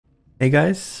Hey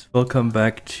guys, welcome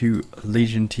back to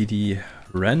Legion TD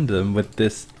Random with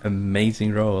this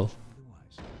amazing role.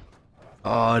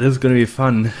 Oh, this is gonna be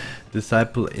fun.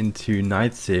 Disciple into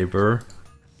Night Saber.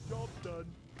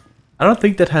 I don't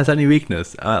think that has any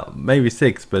weakness. Maybe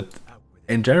 6, but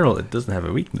in general it doesn't have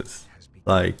a weakness.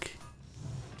 Like,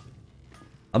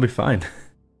 I'll be fine.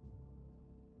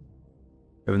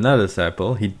 We have another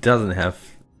Disciple. He doesn't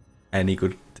have any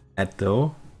good at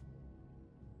though.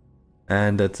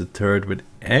 And that's a third with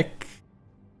Egg.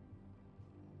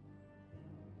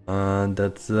 And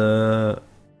that's a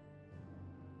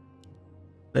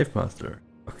Slave Master.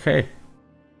 Okay.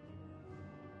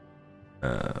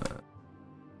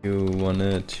 You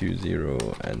wanna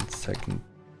 2-0 and second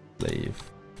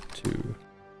slave 2.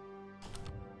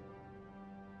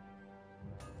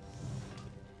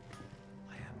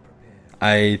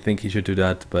 I think he should do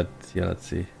that, but yeah, let's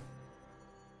see.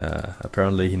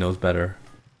 Apparently he knows better.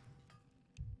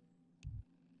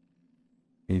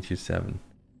 7.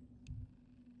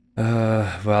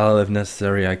 Well, if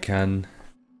necessary, I can.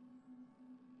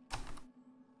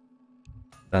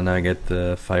 Then I get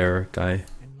the fire guy.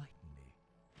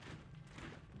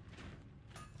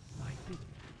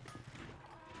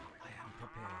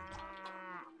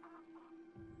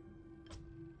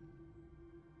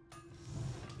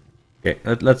 Okay,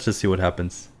 let's just see what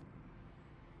happens.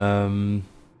 So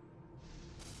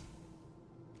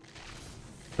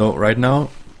right now,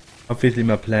 obviously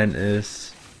my plan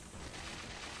is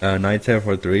Night Saber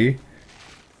for 3.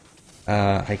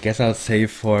 I guess I'll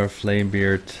save for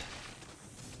Flamebeard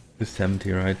to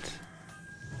 70, right?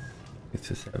 It's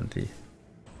to 70.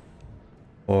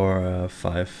 Or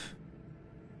 5.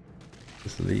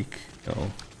 This leak,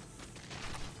 no.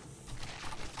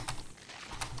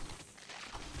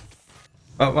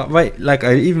 Wait, like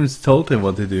I even told him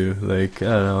what to do, like, I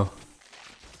don't know.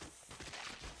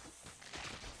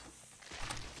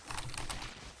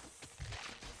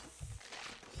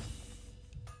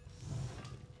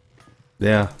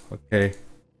 Yeah, okay.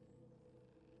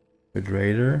 Good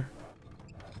Raider.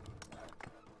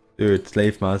 Dude,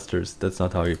 Slave Masters. That's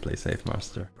not how you play Slave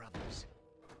Master.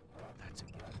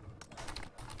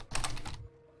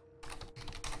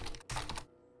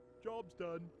 Job's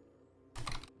done.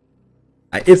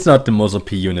 It's not the most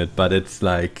OP unit, but it's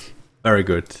like very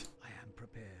good. I am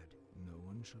prepared. No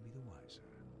one shall be the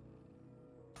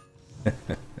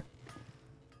wiser.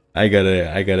 I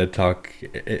gotta talk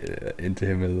into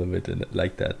him a little bit and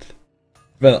like that.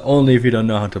 Well, only if you don't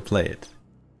know how to play it.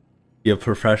 You're a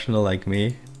professional like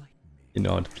me, you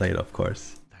know how to play it, of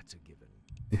course. That's a given.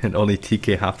 And only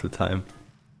TK half the time.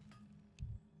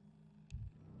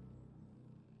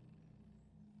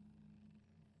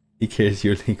 TK is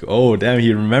your link. Oh, damn,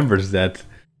 he remembers that.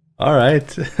 All right.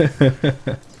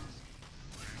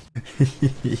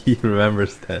 He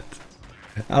remembers that.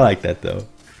 I like that though.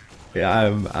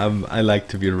 Yeah, I like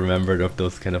to be remembered of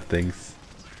those kind of things.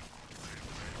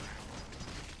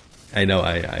 I know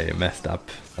I messed up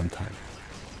sometime.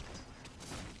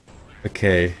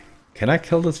 Okay, can I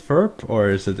kill this Ferb or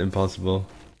is it impossible?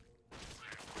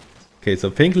 Okay, so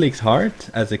pink leaks hard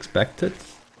as expected,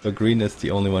 but green is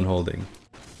the only one holding.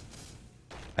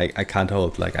 I can't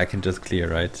hold, like I can just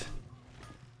clear, right?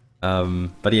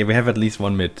 But yeah, we have at least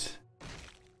one mid.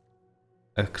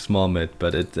 A small mid,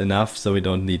 but it's enough so we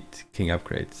don't need king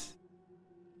upgrades.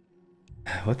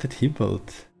 What did he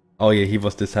build? Oh yeah, he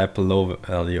was Disciple low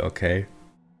value, okay.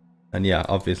 And yeah,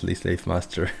 obviously Slave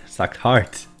Master sucked hard.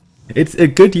 It's a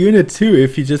good unit too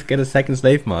if you just get a second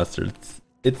Slave Master.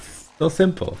 It's so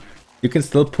simple. You can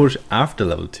still push after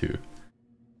level 2.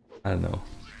 I don't know.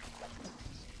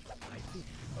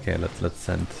 Okay, let's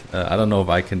send. I don't know if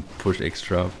I can push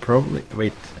extra. Probably.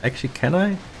 Wait, actually, can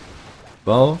I?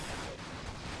 12.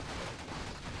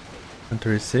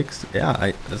 36.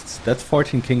 Yeah, that's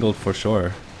 14 king gold for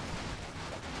sure.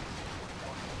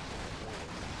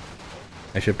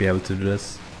 I should be able to do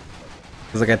this.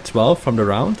 Because I get 12 from the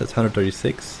round, that's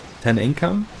 136. 10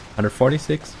 income,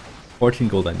 146. 14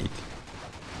 gold I need.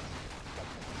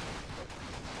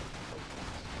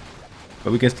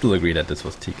 But we can still agree that this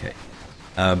was TK.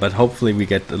 But hopefully we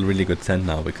get a really good send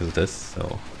now because of this,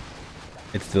 so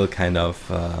it still kind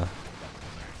of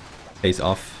pays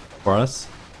off for us.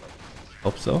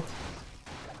 Hope so.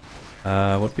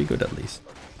 Would be good at least.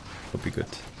 Would be good.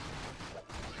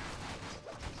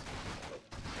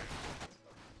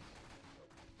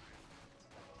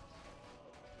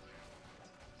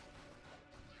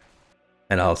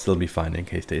 And I'll still be fine in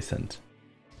case they send.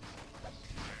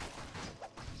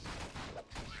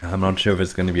 I'm not sure if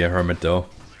it's going to be a hermit though.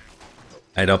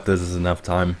 I doubt this is enough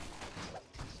time.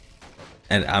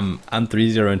 And I'm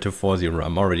 3-0 into 4-0.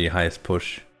 I'm already highest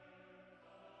push.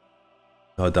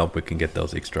 No doubt we can get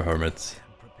those extra hermits. am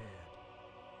prepared.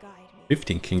 Guide me.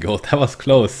 15 king gold, that was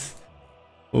close.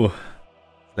 Oh,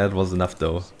 that was enough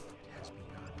though. It has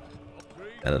begun.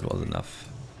 Yeah, that was enough.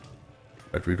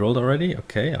 But we rolled already?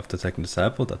 Okay, after second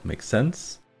disciple, that makes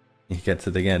sense. He gets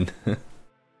it again.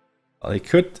 Well, he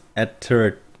could add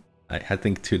turret. I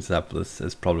think 2 disciples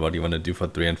is probably what you want to do for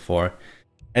 3 and 4.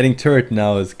 Adding turret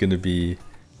now is gonna be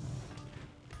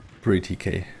pretty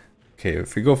TK. Okay,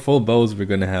 if we go full bows, we're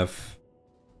gonna have...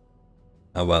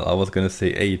 Oh, well, I was gonna say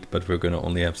 8, but we're gonna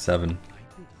only have 7.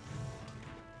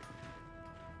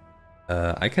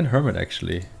 I can hermit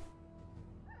actually.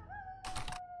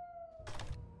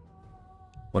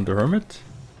 Want to hermit?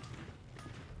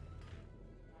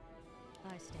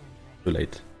 I stand ready. Too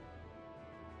late.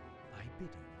 I bid you.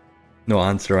 No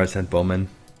answer, I sent bowman.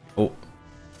 Oh,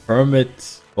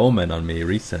 hermit bowman on me,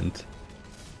 recent.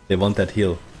 They want that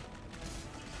heal.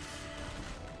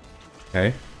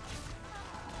 Okay.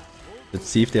 Let's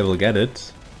see if they will get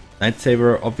it. Night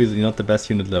Saber, obviously not the best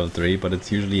unit level 3, but it's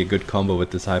usually a good combo with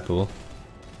Disciple.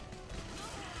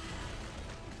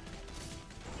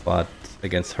 But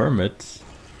against Hermit,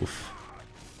 oof,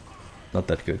 not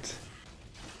that good.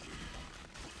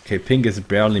 Okay, pink is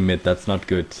barely mid, that's not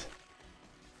good.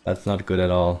 That's not good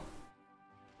at all.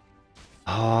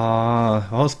 Ah,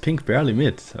 how's pink barely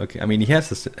mid? Okay, I mean he has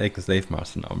a slave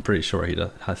master now, I'm pretty sure he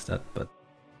has that, but...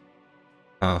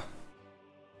 Ah.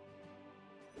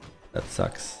 That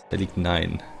sucks. They leaked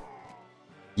 9.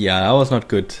 Yeah, that was not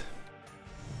good.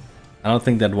 I don't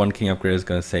think that one king upgrade is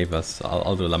gonna save us, so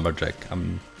I'll do a lumberjack.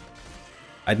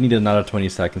 I'd need another 20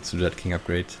 seconds to do that king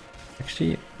upgrade.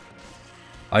 Actually...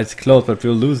 Oh, it's close, but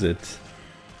we'll lose it.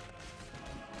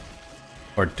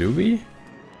 Or do we?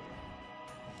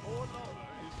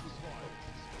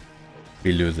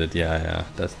 We lose it, yeah.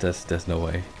 There's no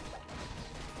way.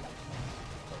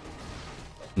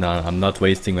 No, I'm not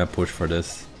wasting my push for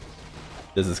this.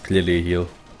 This is clearly a heal.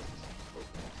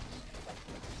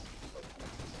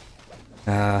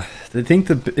 I think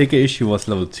the bigger issue was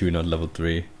level 2, not level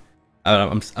 3.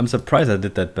 I'm surprised I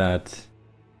did that bad.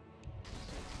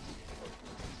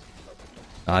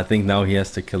 I think now he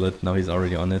has to kill it. Now he's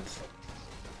already on it.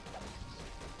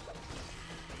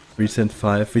 Recent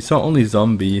 5. We saw only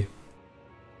zombie.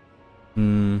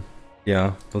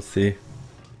 Yeah, we'll see.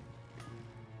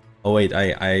 Oh wait,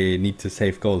 I need to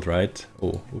save gold, right?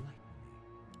 Oh.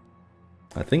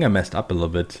 I think I messed up a little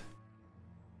bit.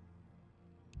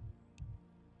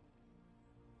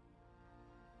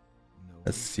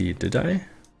 Let's see, did I? For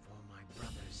my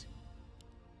brothers.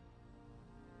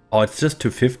 Oh, it's just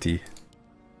 250.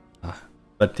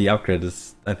 But the upgrade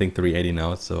is, I think, 380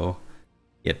 now, so...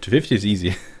 Yeah, 250 is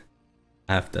easy.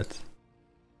 I have that.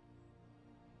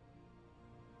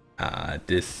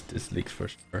 This leaks for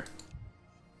sure.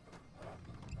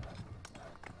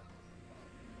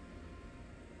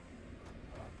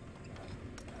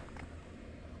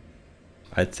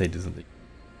 I'd say this is a leak.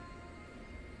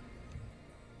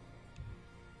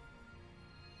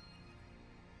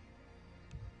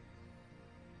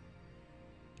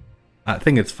 I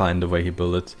think it's fine the way he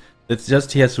built it. It's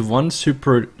just he has one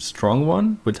super strong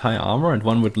one with high armor and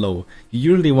one with low.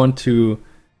 You usually want to...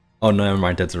 Oh, no, never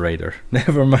mind, that's a raider.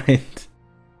 Never mind.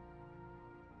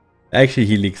 Actually,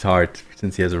 he leaks hard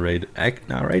since he has a raider.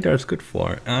 Nah, raider is good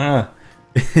for...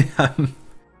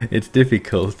 It's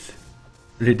difficult.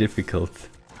 Really difficult.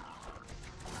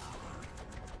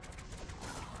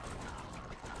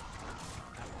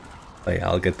 Oh yeah,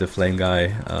 I'll get the flame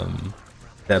guy.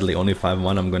 Sadly, only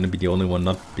 5-1. I'm going to be the only one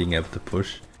not being able to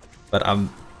push. But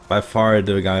I'm by far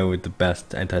the guy with the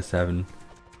best anti-7.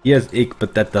 He has Ick,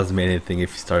 but that doesn't mean anything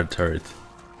if you start a turret.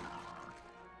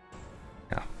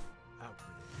 Yeah.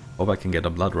 Hope I can get a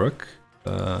blood rook.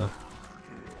 That's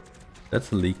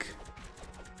a leak.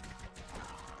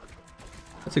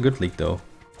 That's a good leak though.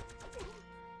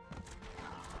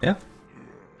 Yeah.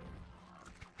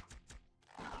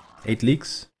 8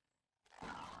 leaks.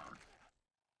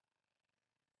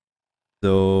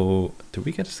 So, do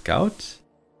we get a scout?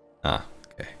 Ah,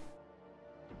 okay.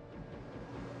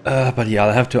 But yeah,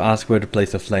 I'll have to ask where to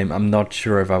place the flame. I'm not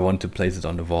sure if I want to place it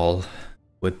on the wall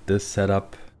with this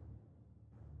setup.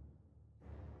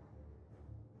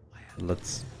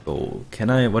 Let's go.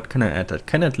 What can I add? I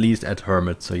can at least add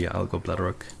Hermit, so yeah, I'll go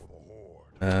Bloodrock.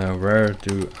 Where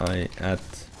do I add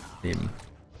him?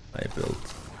 I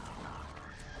built.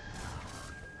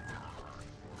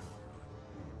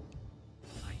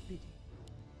 I bid you.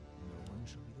 No one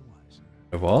shall be the wiser.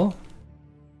 A wall?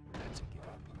 That's a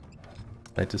given.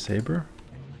 Light the saber.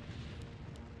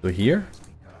 So here?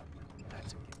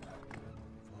 That's a given.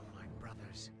 For my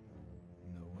brothers.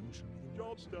 No one shall be the wiser.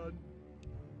 Job's done.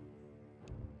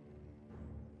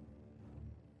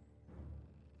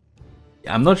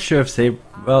 I'm not sure if Saber...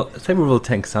 Well, Saber will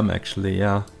tank some actually,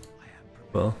 yeah.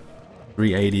 Well,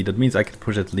 380. That means I can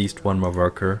push at least one more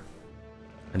worker.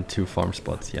 And 2 farm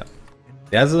spots, yeah.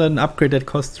 There's an upgrade that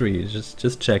costs 3.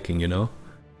 Just checking, you know.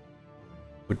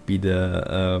 Would be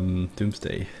the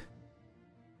Doomsday.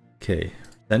 Okay.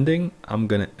 Sending. I'm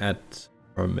gonna add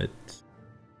Hermit.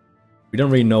 We don't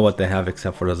really know what they have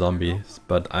except for the zombies.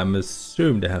 But I'm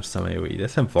assuming they have some AoE. They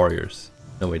sent warriors.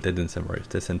 No wait, they didn't send warriors.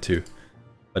 They sent 2.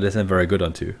 But they sent very good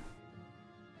on 2.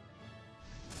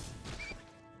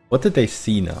 What did they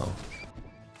see now?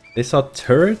 They saw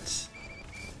turrets.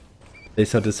 They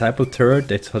saw Disciple turret.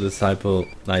 They saw Disciple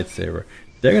lightsaber.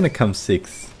 They're gonna come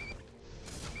 6.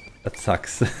 That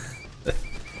sucks.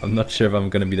 I'm not sure if I'm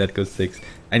gonna be that good 6.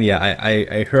 And yeah,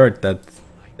 I heard that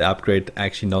the upgrade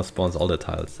actually now spawns all the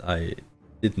tiles. I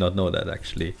did not know that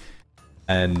actually.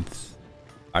 And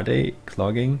are they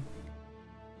clogging?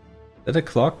 Is that a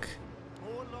clock?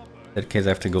 In that case I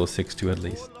have to go 6-2 at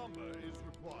least.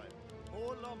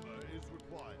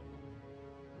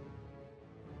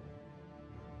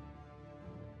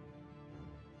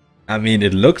 I mean,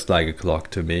 it looks like a clock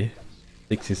to me.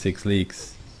 66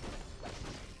 leaks.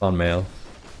 On mail.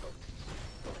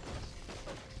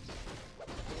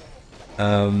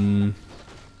 I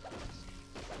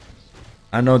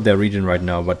know their region right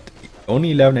now, but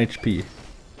only 11 HP.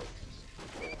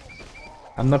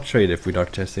 I'm not trade if we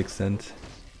dodge their 6th cent.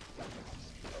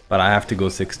 But I have to go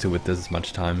 6-2 with this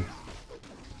much time.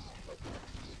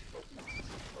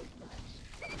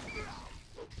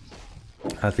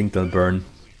 I think they'll burn.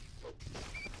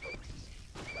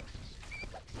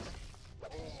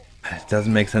 It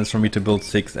doesn't make sense for me to build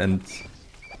 6 and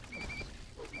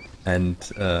then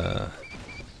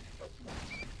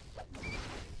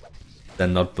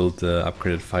not build the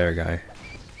upgraded fire guy.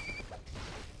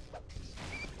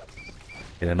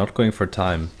 Okay, they're not going for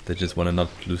time, they just want to not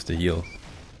lose the heal.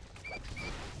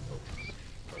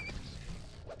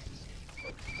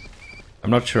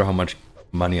 I'm not sure how much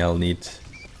money I'll need.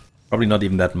 Probably not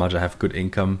even that much, I have good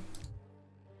income.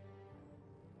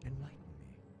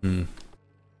 Hmm.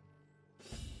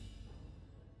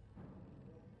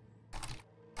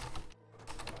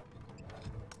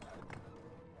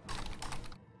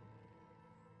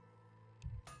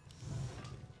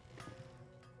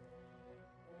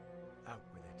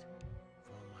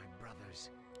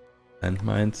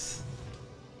 Landmines.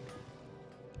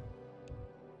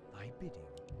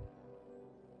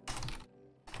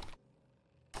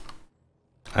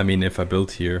 I mean, if I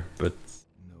build here, but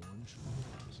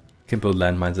I can build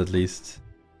landmines at least.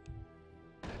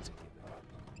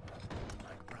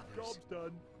 Job's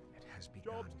done. It has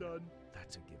begun. Job's done.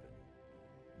 That's a given.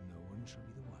 No one shall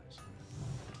be the wiser.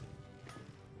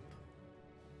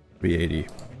 380.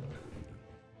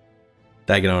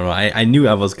 I don't know. I knew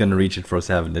I was gonna reach it for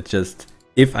 7. It's just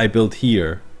if I build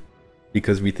here,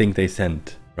 because we think they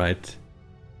sent, right?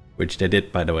 Which they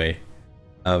did, by the way.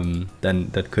 Then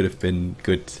that could have been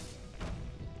good.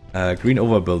 Green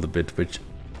overbuild a bit, which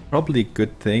probably a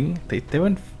good thing. They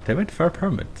went for a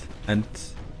permit, and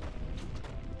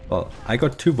well, I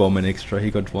got 2 bowmen extra. He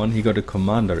got 1. He got a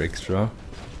commander extra.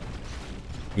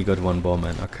 He got 1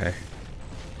 bowman. Okay,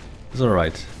 it's all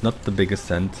right. Not the biggest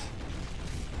cent.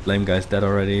 Flame guy's dead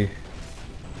already.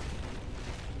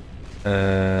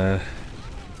 Oh,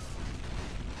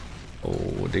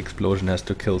 the explosion has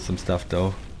to kill some stuff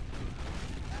though.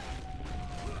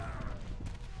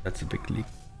 That's a big leak.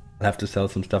 I'll have to sell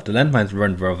some stuff. The landmines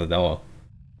weren't worth it though.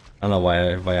 I don't know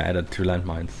why I added 2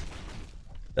 landmines.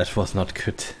 That was not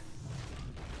good.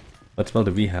 What spell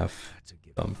do we have?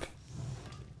 Dump.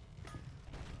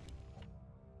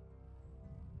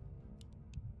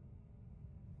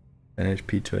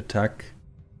 HP to attack.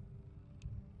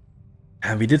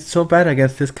 And we did so bad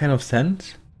against this kind of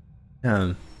scent.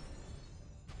 Yeah.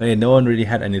 Hey, no one really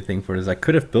had anything for this. I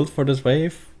could have built for this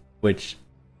wave, which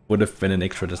would have been an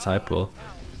extra disciple.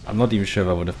 I'm not even sure if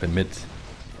I would have been mid.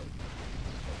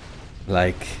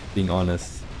 Like, being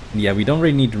honest. Yeah, we don't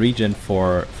really need regen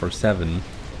for 7.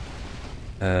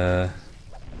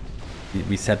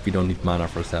 We said we don't need mana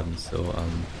for 7, so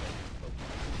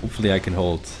hopefully I can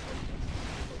hold.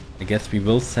 I guess we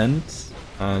will send,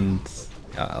 and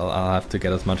I'll have to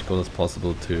get as much gold as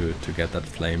possible to get that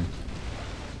flame.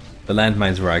 The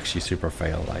landmines were actually super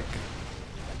fail, like...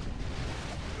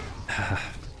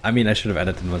 I mean, I should have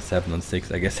added in 1-7 on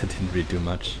 6, I guess I didn't really do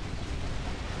much.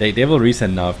 They will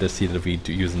resend now if they see that we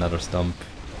do use another stump,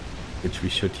 which we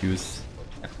should use.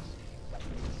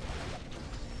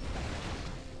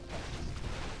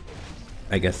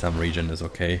 I guess some regen is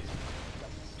okay.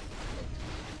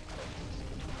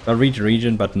 I'll reach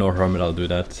region, but no hermit, I'll do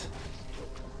that.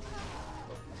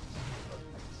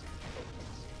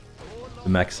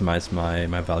 maximize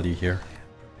my value here.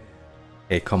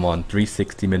 Hey, come on,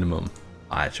 360 minimum.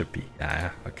 Ah, it should be.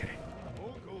 Yeah, okay.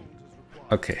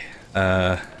 Okay.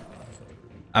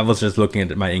 I was just looking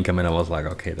at my income and I was like,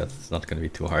 okay, that's not gonna be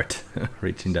too hard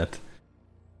reaching that.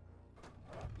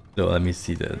 So let me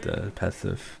see the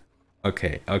passive.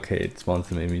 Okay, okay, it spawns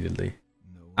him immediately.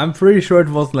 I'm pretty sure it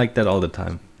wasn't like that all the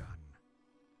time.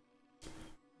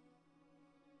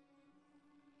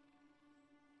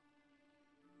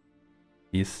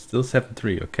 He's still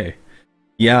 7-3, okay.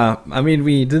 Yeah, I mean,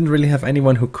 we didn't really have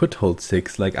anyone who could hold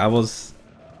 6. Like, I was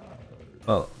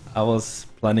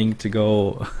planning to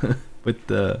go with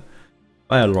the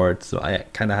FirstBloodGaming, so I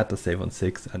kind of had to save on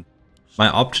 6. And my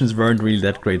options weren't really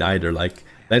that great either. Like,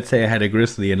 let's say I had a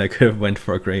Grizzly and I could have went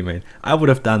for a Greymane. I would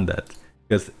have done that,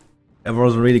 because there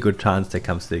was a really good chance they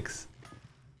come 6.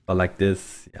 But like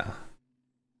this, yeah.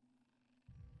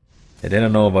 They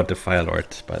don't know about the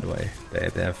FirstBloodGaming, by the way. They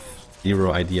have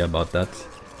zero idea about that.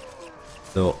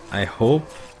 So I hope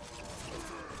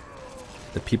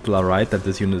the people are right that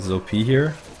this unit is OP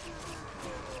here.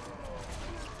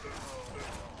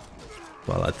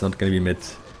 Well, it's not gonna be mid.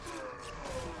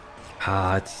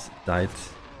 Ah, it's died.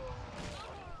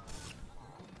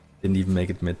 Didn't even make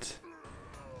it mid.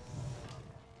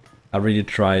 I really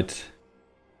tried.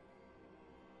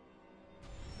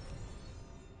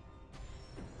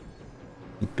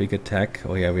 Big attack.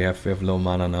 Oh yeah, we have low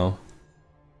mana now.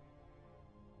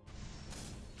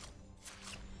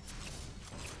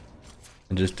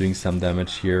 And just doing some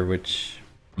damage here, which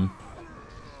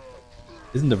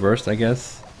isn't the worst, I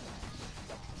guess.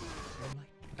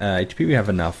 HP we have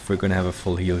enough. We're gonna have a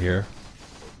full heal here.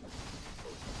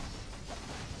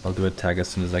 I'll do attack as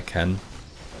soon as I can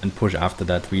and push after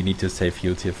that. We need to save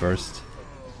heals here first.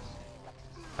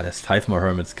 Ah, there's 5 more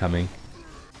hermits coming.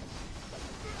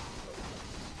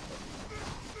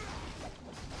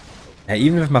 Yeah,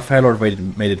 even if my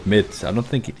FirstBloodGaming made it mid, I don't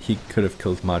think he could have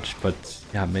killed much, but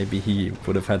yeah, maybe he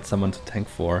would have had someone to tank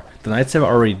for. The Nightsaber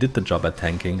already did the job at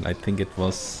tanking. I think it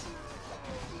was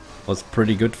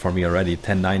pretty good for me already.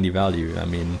 1090 value. I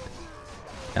mean,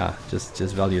 yeah, just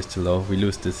value is too low. We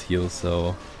lose this heal,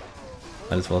 so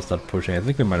might as well start pushing. I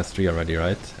think we're -3 already,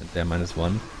 right? And they're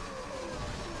 -1.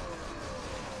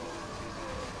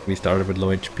 We started with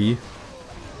low HP.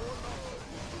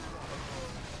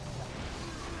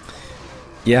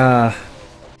 Yeah,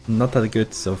 not that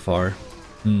good so far.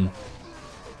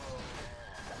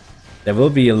 There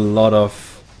will be a lot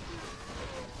of...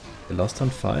 They lost on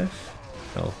 5?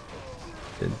 No,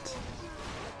 didn't.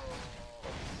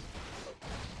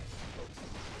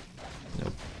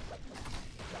 Nope.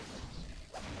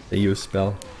 They use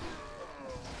spell.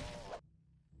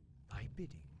 By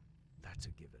bidding, that's a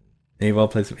given. They well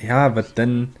plays. Yeah, but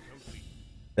then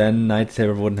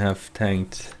Nightsaber wouldn't have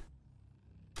tanked.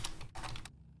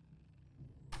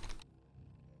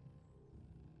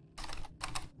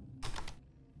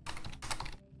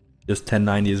 Just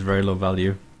 1090 is very low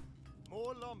value.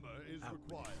 More lumber is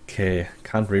required. Okay,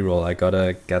 can't reroll. I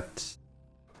gotta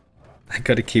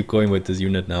keep going with this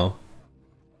unit now.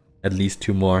 At least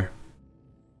 2 more.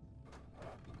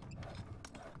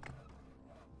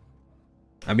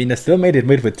 I mean, I still made it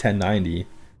mid with 1090.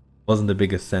 Wasn't the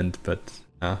biggest cent, but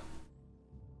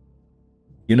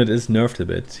unit is nerfed a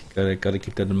bit. Gotta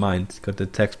keep that in mind. Got the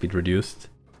attack speed reduced.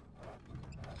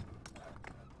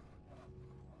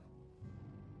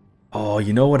 Oh,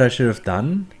 you know what I should have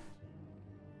done?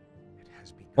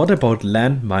 What about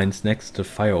landmines next to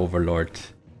Fire Overlord?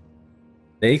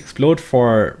 They explode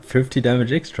for 50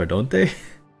 damage extra, don't they?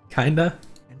 Kinda.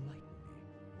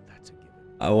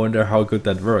 I wonder how good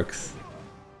that works.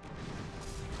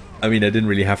 I mean, I didn't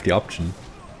really have the option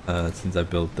since I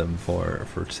built them for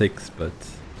 6, but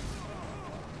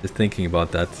just thinking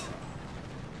about that,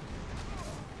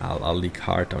 I'll leak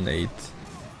hard on 8.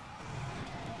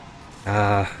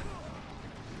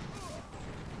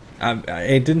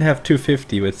 I didn't have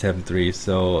 250 with 7-3,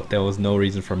 so there was no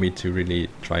reason for me to really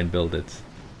try and build it.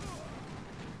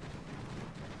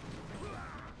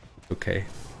 Okay.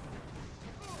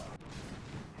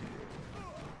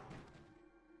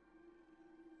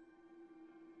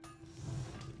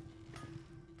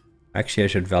 Actually, I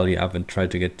should value up and try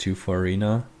to get 2 for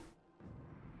arena.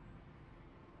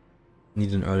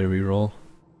 Need an early reroll.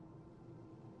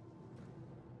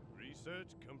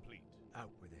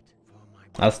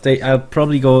 I'll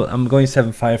probably go, I'm going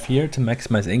 7-5 here to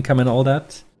maximize income and all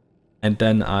that. And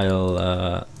then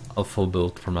I'll full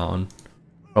build from now on.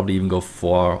 Probably even go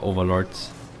 4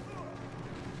 overlords.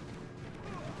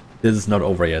 This is not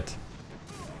over yet.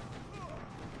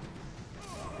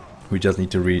 We just need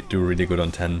to do really good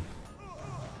on 10.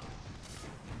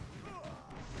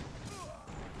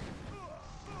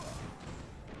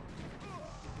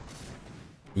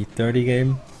 30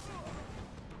 game.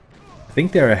 I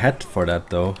think they're ahead for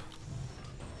that though.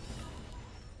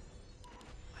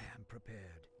 I am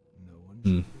prepared. No one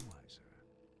Hmm. shall be wiser.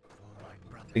 For my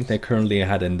brothers. I think they're currently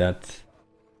ahead in that.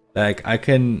 Like I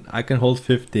can hold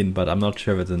 15, but I'm not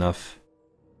sure if it's enough.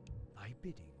 Thy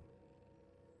bidding.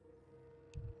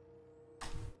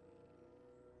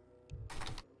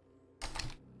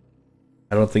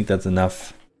 I don't think that's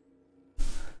enough.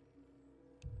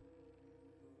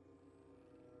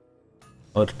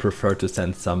 I would prefer to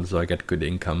send some so I get good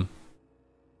income.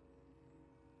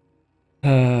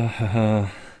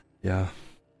 Yeah.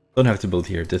 Don't have to build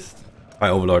here. This my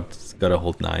overlord's gotta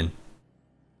hold 9.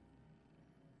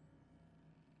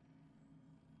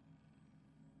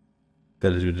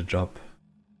 Gotta do the job.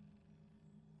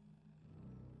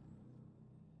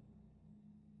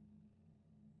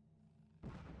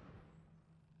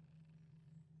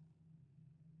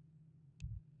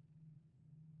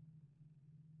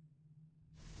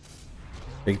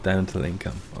 Big dental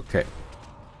income. Okay.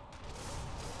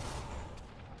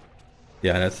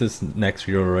 Yeah, that's his next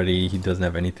reroll already. He doesn't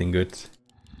have anything good.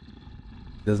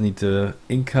 Doesn't need the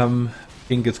income. I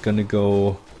think it's gonna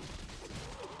go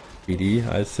BD,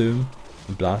 I assume.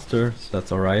 And blaster, so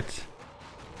that's alright.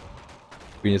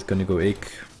 Green is gonna go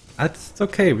Ick. That's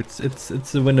okay. It's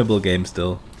a winnable game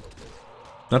still.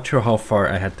 Not sure how far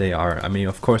ahead they are. I mean,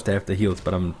 of course they have the heals,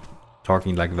 but I'm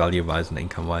talking like value wise and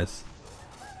income wise.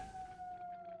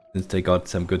 Since they got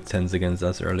some good tens against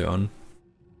us early on.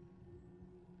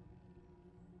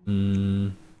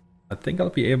 I think I'll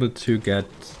be able to get...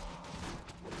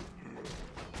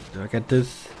 Do I get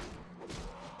this?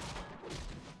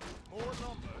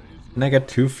 Can I get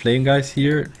 2 flame guys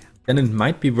here? Then it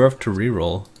might be worth to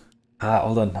reroll. Ah,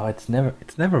 hold on, no, it's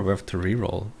never worth to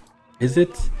reroll. Is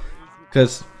it?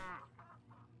 Because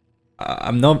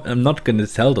I'm not gonna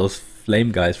sell those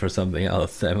flame guys for something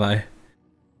else, am I?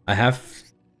 I have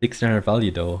 600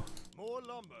 value though.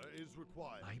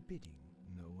 Thy bidding.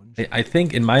 No one I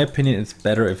think, in my opinion, it's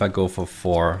better if I go for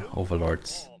 4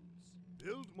 overlords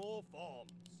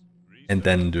and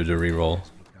then do the reroll.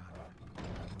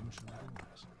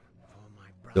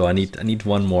 So I need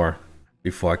 1 more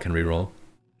before I can reroll.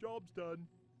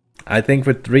 I think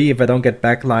with 3, if I don't get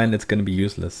backline, it's gonna be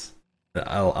useless.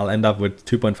 I'll end up with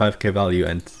 2.5k value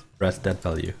and rest that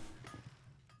value.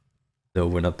 So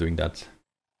we're not doing that.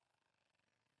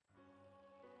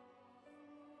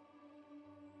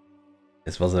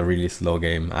 This was a really slow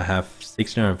game. I have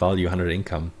 600 value, 100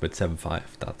 income with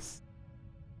 7.5. That's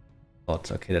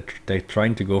odd. Okay, they're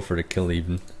trying to go for the kill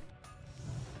even.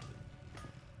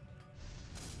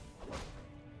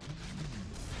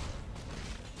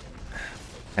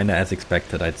 Kinda as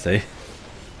expected, I'd say.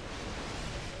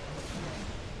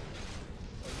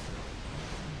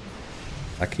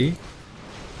 Lucky.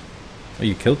 Oh,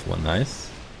 you killed one, nice.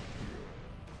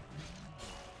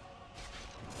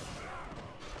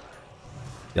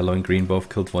 Yellow and green both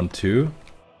killed 1 too.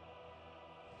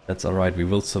 That's alright, we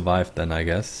will survive then, I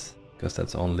guess. Because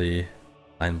that's only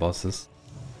 9 bosses.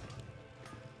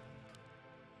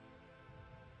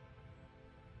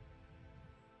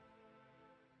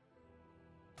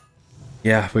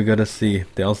 Yeah, we gotta see.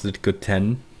 They also did good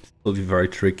 10. Will be very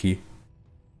tricky.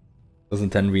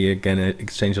 Doesn't then we again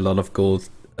exchange a lot of gold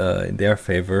in their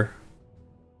favor.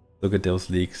 Look at those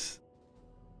leaks.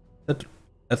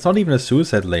 That's not even a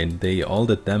suicide lane. They all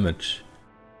did damage.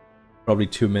 Probably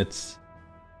 2 mids.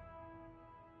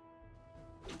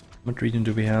 What region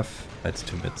do we have? That's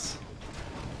 2 mids.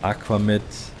 Aqua mid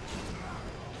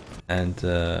and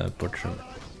Butcher.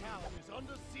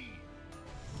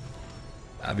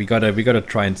 We gotta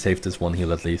try and save this one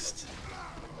heal at least.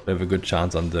 We have a good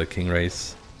chance on the King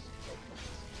race.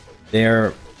 They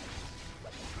are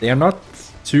not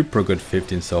super good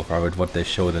 15 so far with what they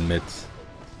showed in mid.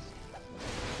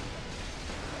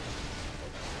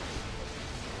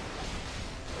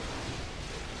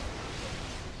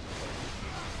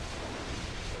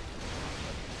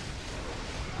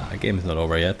 The game is not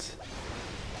over yet.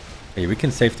 Hey, we can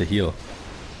save the heal.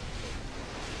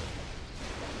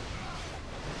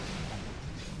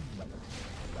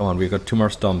 Come on, we got 2 more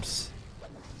stomps.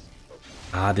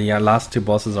 Ah, the last 2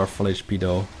 bosses are full HP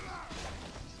though.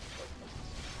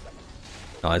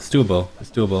 No, it's doable.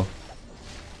 It's doable.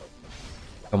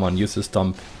 Come on, use the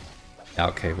stomp. Yeah,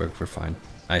 okay, we're fine.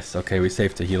 Nice. Okay, we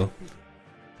saved the heal.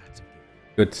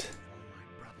 Good.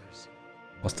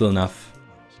 Was still enough.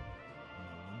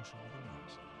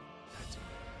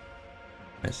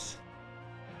 Nice.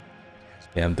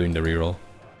 Yeah, I'm doing the reroll.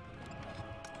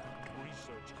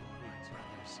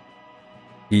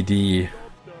 ED.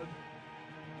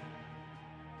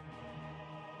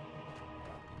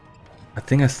 I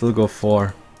think I still go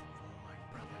 4.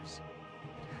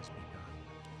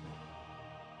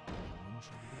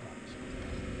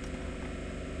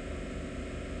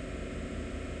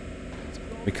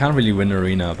 We can't really win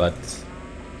arena, but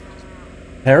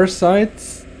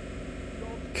parasites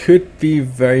could be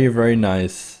very, very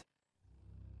nice.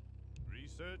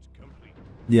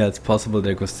 Yeah, it's possible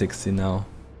they go 60 now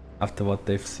after what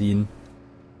they've seen.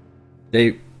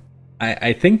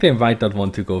 I think they might not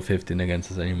want to go 15 against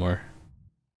us anymore.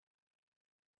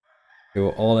 They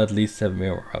were all at least 7, we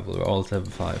were all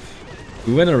 7-5.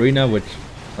 We win arena, which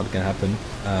is not gonna happen.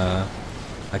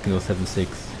 I can go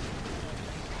 7-6.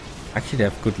 Actually, they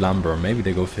have good lumber. Maybe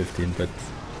they go 15, but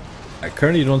I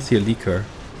currently don't see a leaker.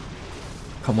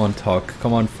 Come on, talk.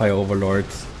 Come on, fire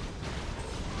overlords.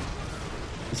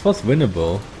 This was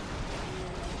winnable.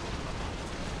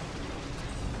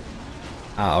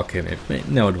 Ah, okay, maybe.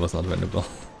 No, it was not winnable.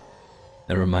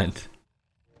 Never mind.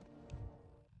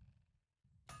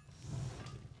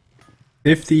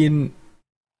 15.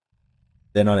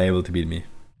 They're not able to beat me.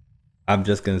 I'm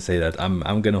just gonna say that.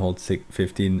 I'm gonna hold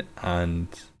 15 and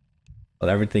but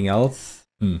everything else.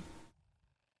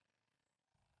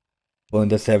 Well, in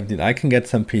the 17, I can get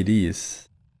some PDs,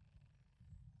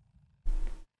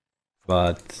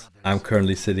 but I'm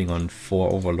currently sitting on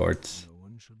 4 overlords.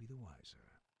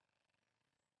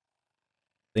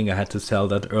 I think I had to sell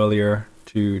that earlier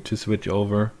to switch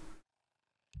over.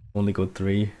 Only got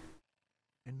 3.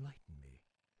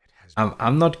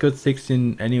 I'm not good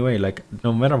 16 anyway. Like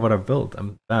no matter what I build,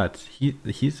 I'm bad.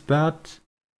 He's bad.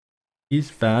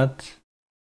 He's bad.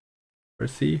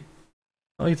 Where's he?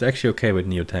 Oh, he's actually okay with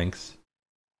neo tanks.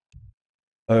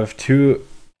 We have 2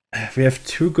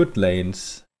 good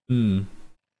lanes. I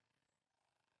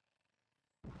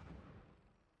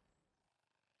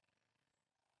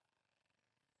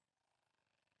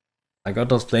got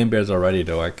those flame bears already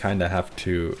though. I kinda have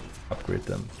to upgrade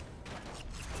them.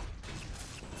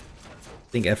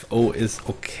 I think FO is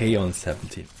okay on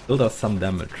 17. Still does some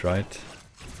damage, right?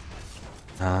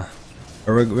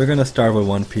 We're gonna start with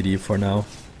 1 PD for now.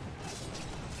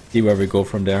 See where we go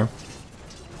from there.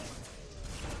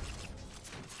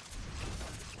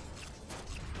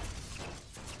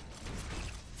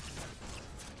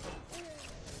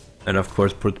 And of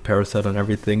course put Parasite on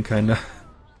everything, kinda.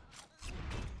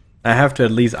 I have to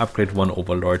at least upgrade 1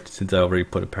 Overlord since I already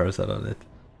put a Parasite on it.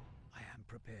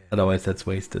 Otherwise that's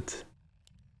wasted.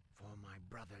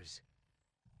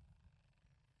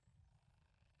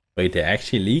 Wait, they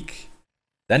actually leak?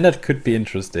 Then that could be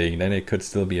interesting. Then it could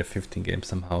still be a 15 game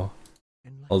somehow.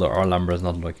 Although our lumber is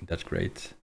not looking that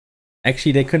great.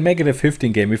 Actually, they could make it a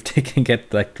 15 game if they can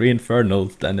get like 3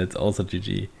 Infernals, then it's also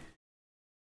GG.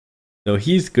 So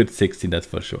he's good 16, that's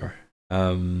for sure.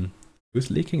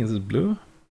 Who's leaking? Is it blue?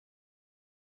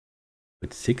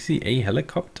 With 60A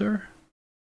helicopter?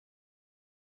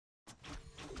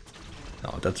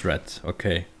 No, that's red.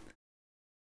 Okay.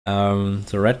 So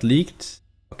red leaked.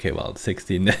 Okay, well,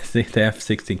 16. They have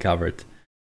 16 covered.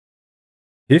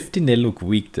 15, they look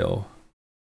weak though.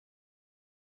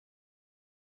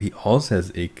 He also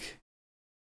has Ick.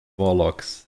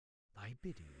 Warlocks.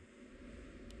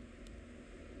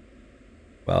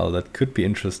 Well, that could be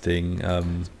interesting.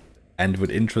 And with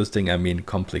interesting, I mean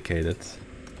complicated.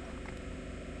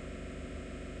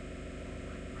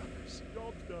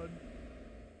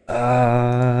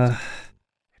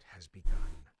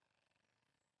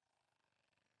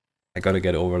 I gotta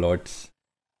get overlords.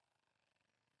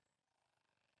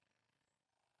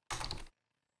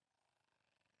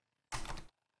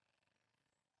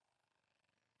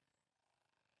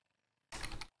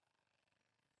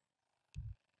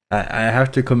 I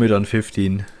have to commit on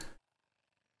 15.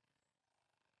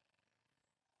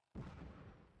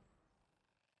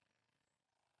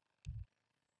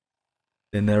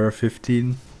 They never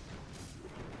 15.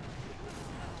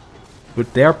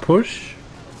 Would dare push?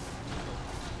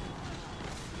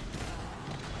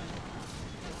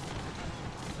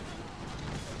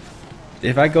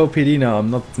 If I go PD now,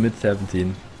 I'm not mid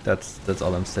 17. That's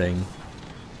all I'm saying.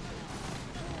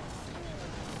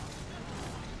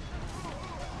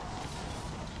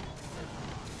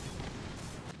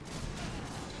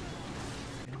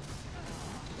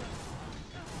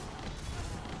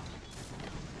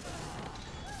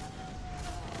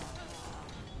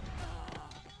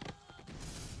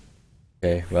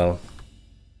 Okay, well,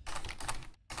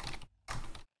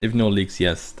 if no leaks,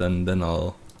 yes, then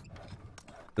I'll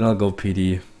go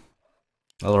PD.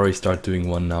 I'll already start doing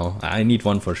 1 now. I need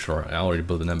 1 for sure. I already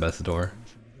built an ambassador,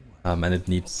 and it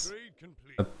needs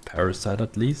a parasite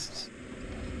at least.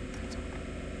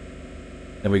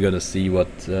 And we gotta see what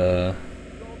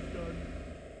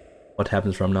what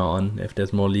happens from now on if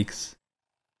there's more leaks.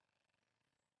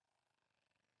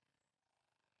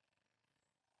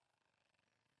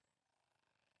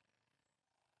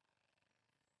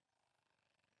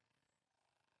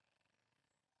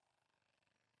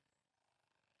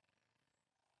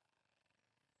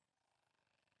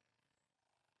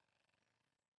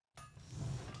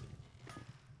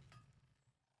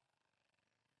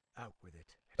 Out with it.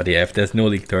 But yeah, if there's no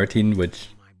League 13, which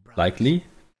likely,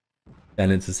 then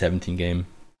it's a 17 game.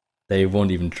 They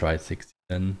won't even try 16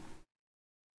 then.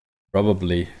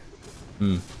 Probably.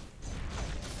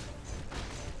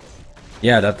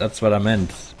 Yeah, that's what I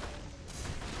meant.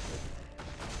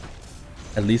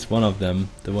 At least one of them,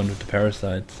 the one with the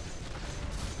parasites.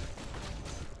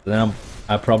 Then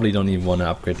I probably don't even want to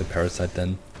upgrade the parasite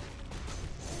then.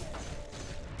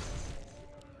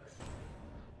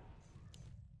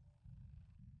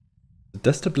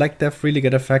 Does the Black Death really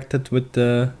get affected with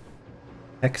the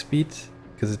hack speed?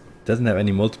 Because it doesn't have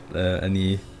any multiplier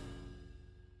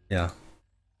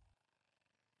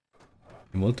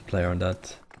on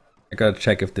that. I gotta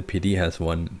check if the PD has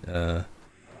one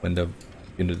when the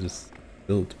unit is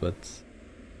built, but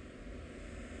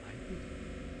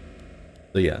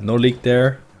so yeah, no leak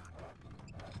there.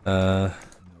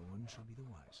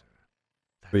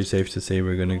 Pretty safe to say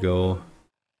we're gonna go.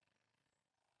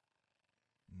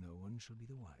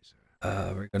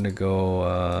 We're gonna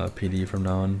go PD from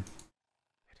now on.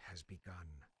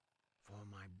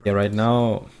 Yeah, right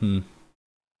now,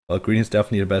 well, green is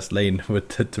definitely the best lane with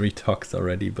the 3 talks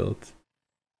already built.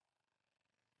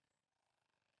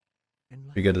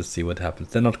 We gotta see what happens.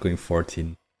 They're not going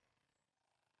 14.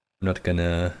 I'm not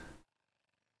gonna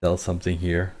sell something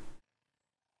here.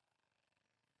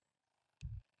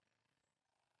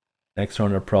 Next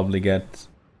round I'll probably get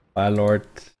Firelord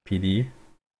PD.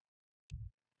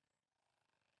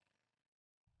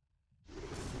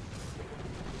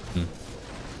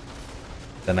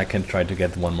 Then I can try to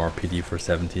get one more PD for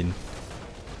 17.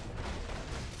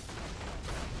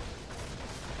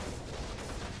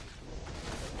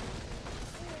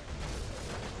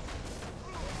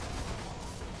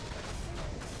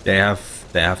 They have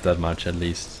that much at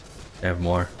least. They have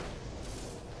more.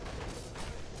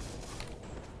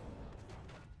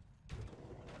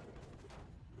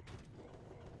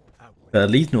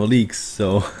 At least no leaks,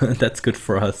 so that's good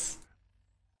for us.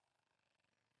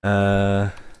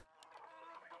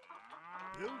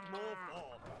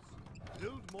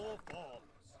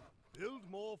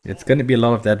 It's gonna be a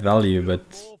lot of that value, but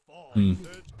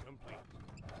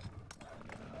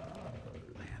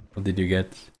what did you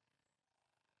get?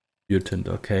 Mutant,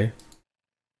 okay.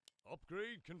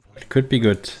 It could be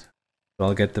good. So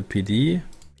I'll get the PD.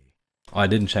 Oh, I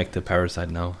didn't check the parasite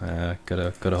now.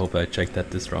 Gotta hope I checked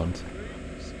that this round.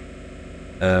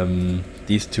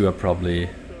 These two are probably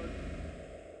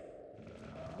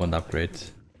one upgrade.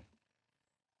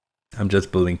 I'm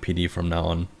just building PD from now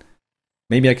on.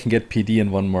 Maybe I can get PD and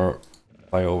one more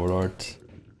Fire Overlord,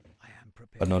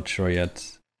 but not sure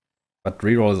yet. But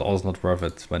reroll is also not worth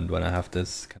it when I have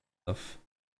this kind of stuff.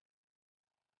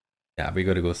 Yeah, we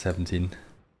gotta go 17.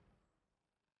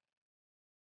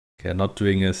 Okay, not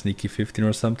doing a sneaky 15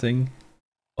 or something.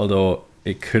 Although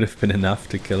it could have been enough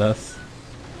to kill us.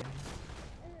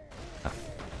 Ah.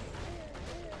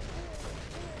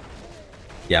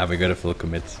 Yeah, we got a full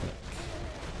commit.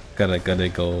 Gotta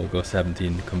go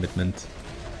 17 commitment.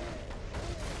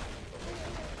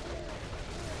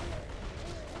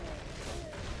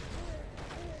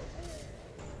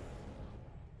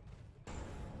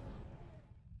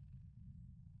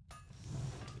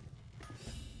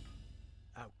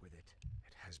 Out with it.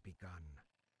 It has begun.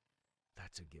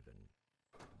 That's a given.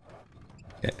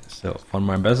 Okay, so one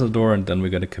more ambassador and then we're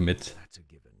gonna commit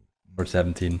for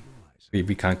 17.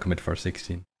 We can't commit for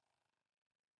 16.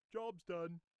 Job's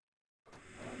done.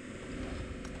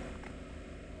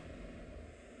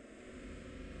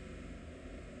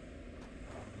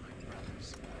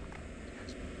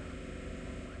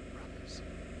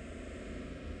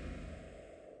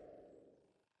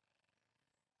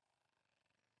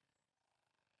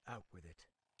 Out with it.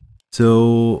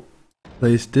 So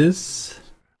place this.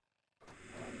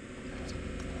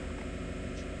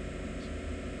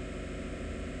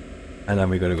 And then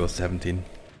we're gonna go 17.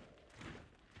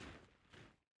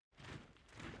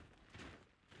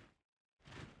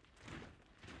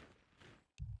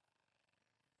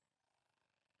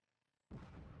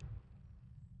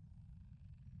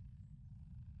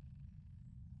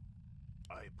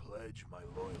 I pledge my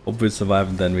loyalty. Hope we survive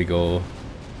and then we go.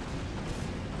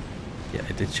 Yeah,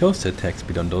 it shows the attack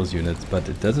speed on those units, but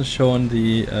it doesn't show on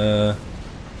the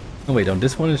oh wait, on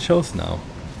this one it shows now.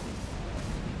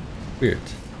 Weird.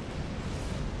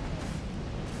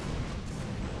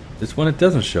 This one it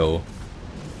doesn't show.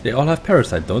 They all have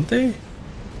Parasite, don't they?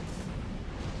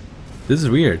 This is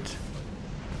weird.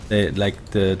 They,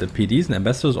 like the PDs and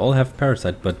ambassadors all have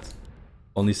Parasite, but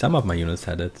only some of my units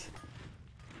had it.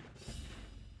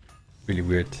 Really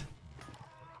weird.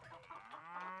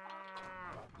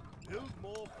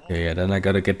 Okay, yeah, then I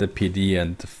gotta get the PD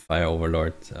and the Fire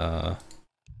Overlord.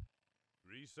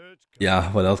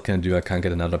 Yeah, what else can I do? I can't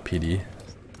get another PD.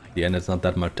 At the end, it's not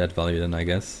that much dead value then, I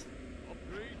guess.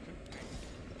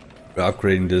 We're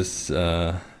upgrading this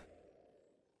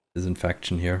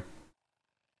disinfection here.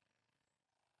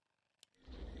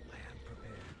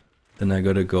 Then I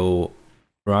gotta go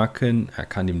Kraken. I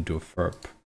can't even do a Ferb.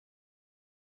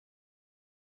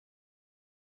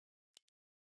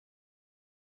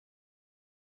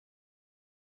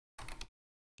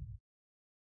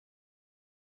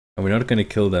 And we're not gonna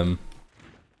kill them.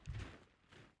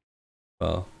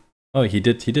 Well, oh, he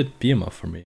did BMF for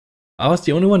me. I was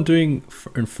the only one doing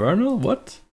Infernal?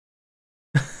 What?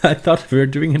 I thought we were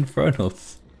doing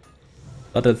Infernals.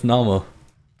 Thought that's normal.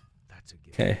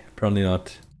 Okay, probably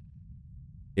not.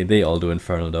 Okay, they all do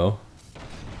Infernal though.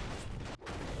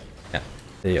 Yeah,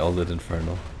 they all did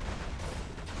Infernal.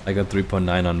 I got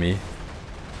 3.9 on me.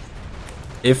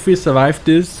 If we survive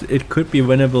this, it could be a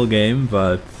winnable game,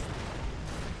 but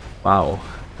wow,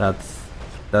 that's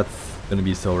gonna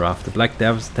be so rough. The Black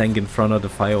Devs tank in front of the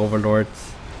Fire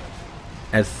Overlords.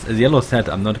 As Yellow said,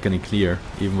 I'm not gonna clear,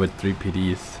 even with 3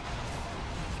 PDs.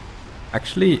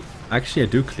 Actually I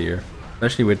do clear,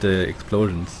 especially with the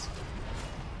explosions.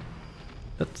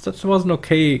 That was an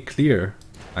okay clear,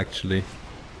 actually.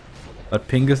 But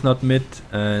pink is not mid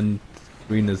and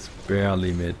green is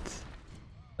barely mid.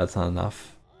 That's not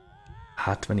enough.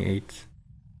 Ah, 28.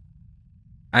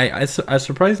 I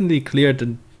surprisingly cleared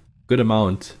a good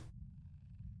amount.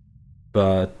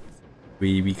 But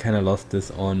we kind of lost this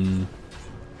on...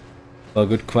 Well,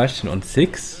 good question. On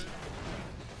 6?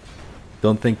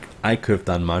 Don't think I could have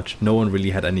done much. No one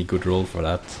really had any good roll for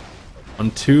that.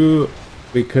 On 2,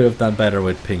 we could have done better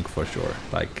with pink for sure.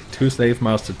 Like, 2 Slave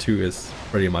Master 2 is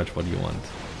pretty much what you want.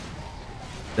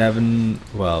 7,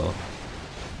 well...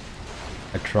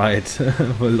 I tried.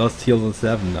 We lost heals on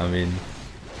 7, I mean...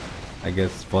 I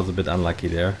guess was a bit unlucky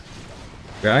there.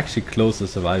 We're actually close to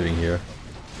surviving here.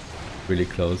 Really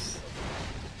close.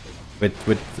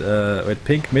 With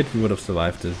pink mid, we would have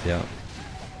survived this. Yeah.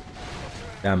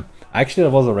 Damn. Actually, that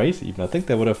was a race. Even I think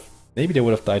they would have. Maybe they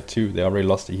would have died too. They already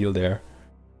lost a heal there.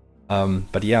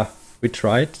 But yeah, we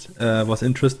tried. Was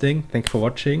interesting. Thanks for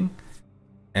watching,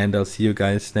 and I'll see you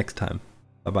guys next time.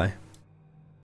 Bye bye.